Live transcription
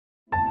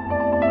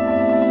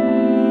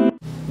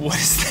What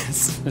is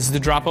this? This is the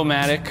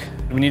Drop-O-Matic.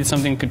 We needed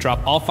something that could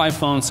drop all 5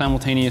 phones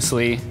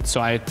simultaneously,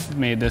 so I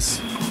made this.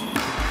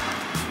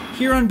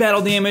 Here on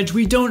Battle Damage,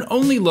 we don't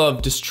only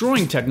love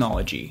destroying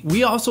technology,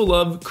 we also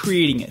love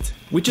creating it.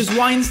 Which is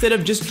why instead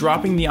of just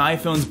dropping the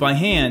iPhones by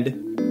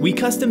hand, we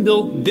custom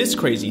built this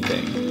crazy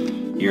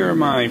thing. Here are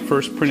my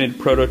first printed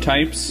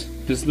prototypes.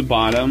 This is the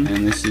bottom,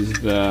 and this is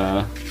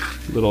the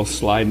little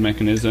slide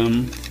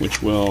mechanism,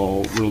 which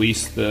will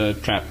release the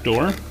trap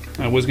door.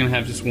 I was gonna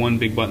have just one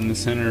big button in the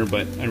center,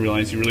 but I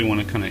realized you really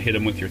wanna kinda hit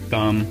them with your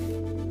thumb.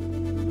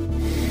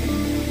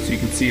 So you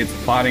can see it's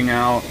plotting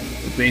out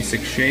the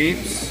basic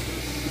shapes.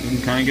 You can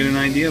kinda get an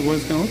idea of what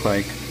it's gonna look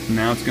like.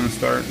 Now it's gonna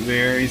start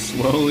very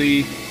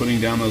slowly putting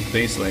down those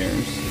base layers.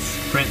 This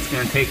print's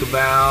gonna take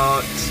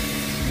about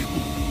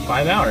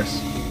 5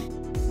 hours.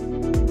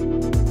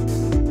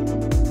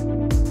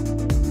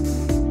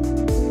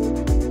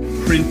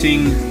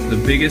 Printing the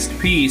biggest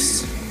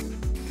piece.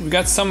 We've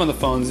got some of the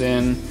phones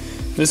in.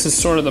 This is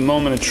sort of the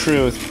moment of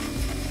truth.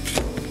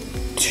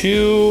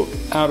 2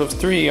 out of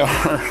 3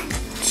 are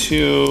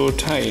too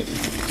tight.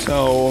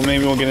 So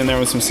maybe we'll get in there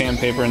with some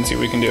sandpaper and see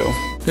what we can do.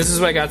 This is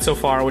what I got so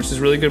far, which is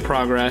really good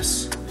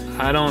progress.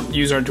 I don't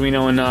use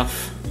Arduino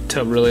enough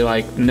to really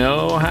like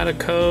know how to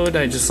code.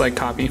 I just like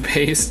copy and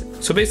paste.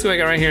 So basically what I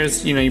got right here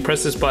is, you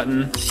press this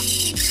button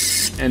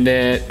and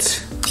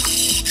it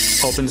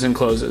opens and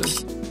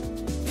closes.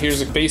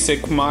 Here's a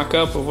basic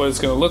mock-up of what it's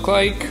gonna look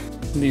like.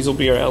 These will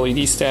be our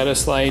LED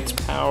status lights,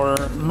 power,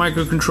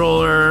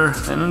 microcontroller,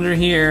 and under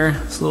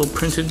here, this little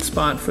printed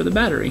spot for the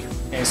battery.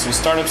 Okay, so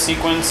startup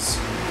sequence.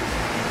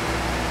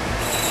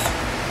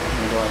 I'm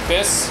gonna go like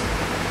this.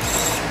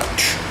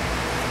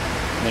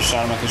 And the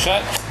shot, I'm not gonna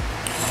shut.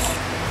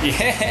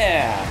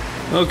 Yeah!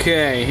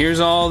 Okay, here's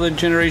all the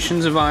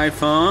generations of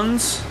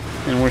iPhones,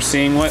 and we're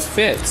seeing what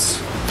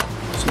fits.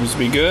 Seems to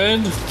be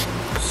good.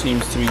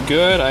 Seems to be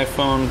good.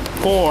 iPhone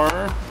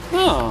 4.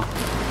 Oh,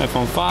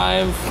 iPhone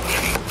 5.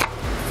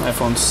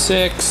 iPhone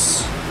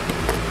 6.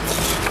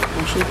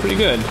 Actually pretty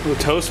good. Ooh,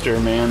 toaster,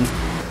 man.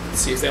 Let's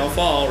see if they all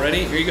fall.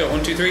 Ready? Here you go.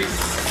 1, 2, 3.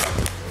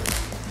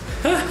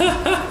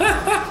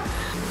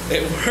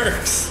 It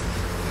works.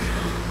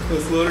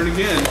 Let's load it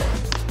again.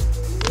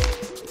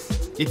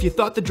 If you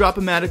thought the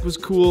Drop-O-Matic was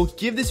cool,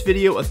 give this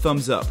video a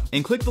thumbs up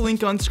and click the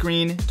link on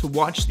screen to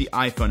watch the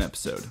iPhone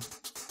episode.